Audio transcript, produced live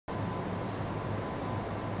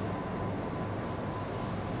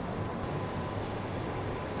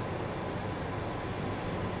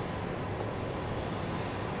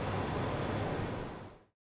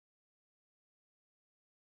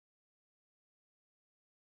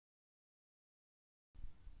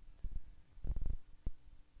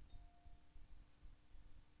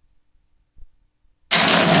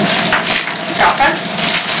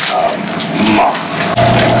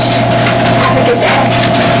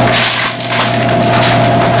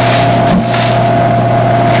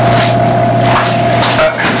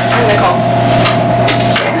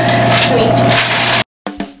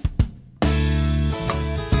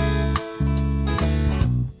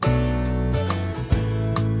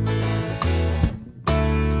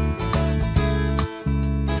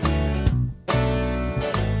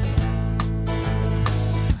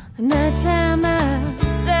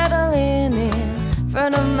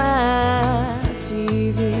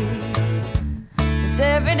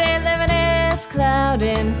Every day living is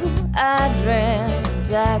clouding who I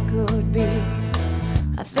dreamt I could be.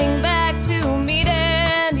 I think back to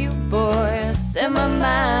meeting you, boy, set my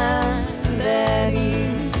mind at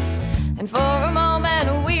ease. And for a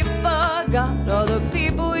moment we forgot all the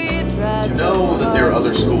people we tried to. You know that there are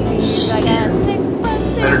other schools I got 6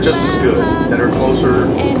 months that are just as good, that are closer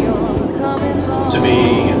to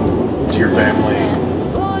me and to your family.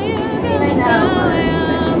 I know.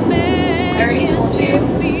 I already told you,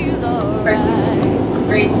 Berkeley's a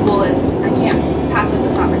great school and I can't pass up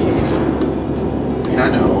this opportunity. I mean, I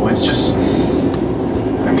know, it's just,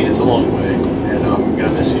 I mean, it's a long way, and I'm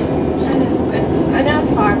gonna miss you. I know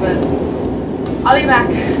it's far, but I'll be back.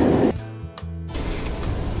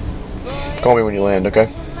 Call me when you land,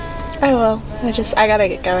 okay? I will. I gotta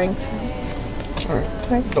get going. So.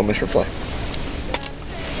 Alright. Don't miss your flight.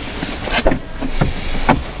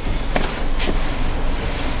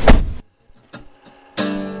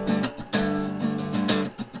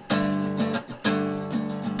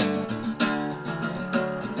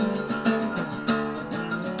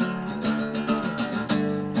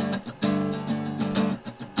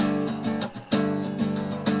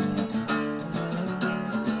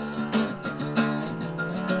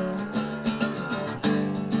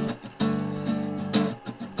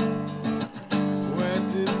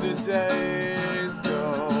 Days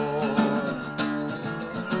go.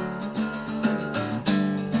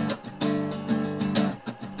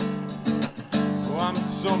 Oh, I'm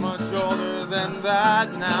so much older than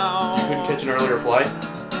that now. You couldn't catch an earlier flight?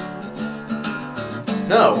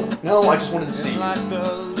 No, I just wanted to see you. Like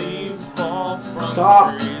the leaves fall from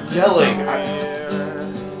Stop yelling.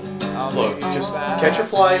 Look, just catch your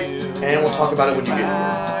flight and we'll talk about it when you get here.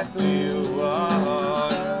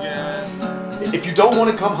 If you don't want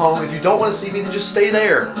to come home, if you don't want to see me, then just stay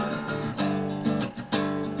there.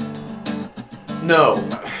 No.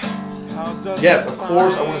 Yes, of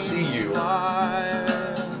course I want to see you.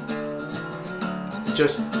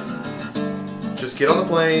 Just get on the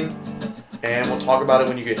plane and we'll talk about it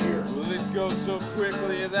when you get here.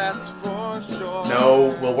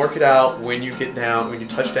 No, we'll work it out when you get down, when you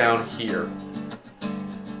touch down here.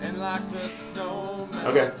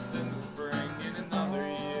 Okay.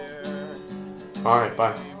 Alright,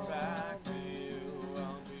 bye.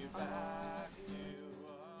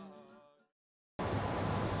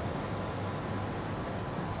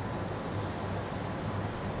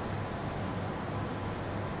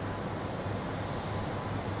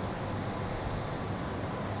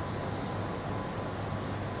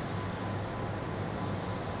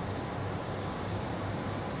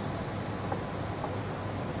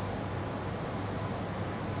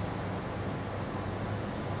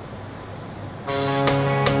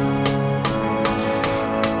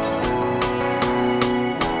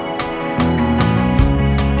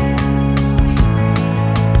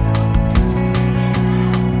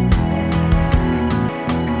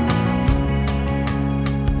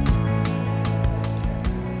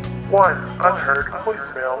 One unheard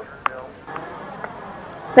voicemail.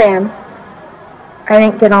 Sam, I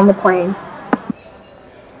didn't get on the plane.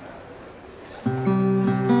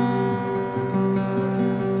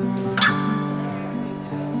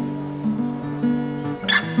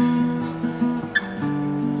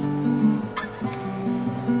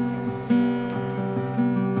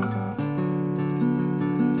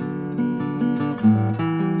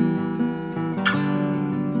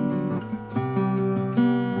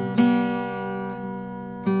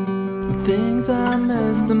 Things I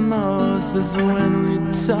miss the most is when we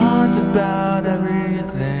talked about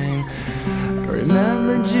everything. I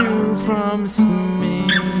remembered you promised me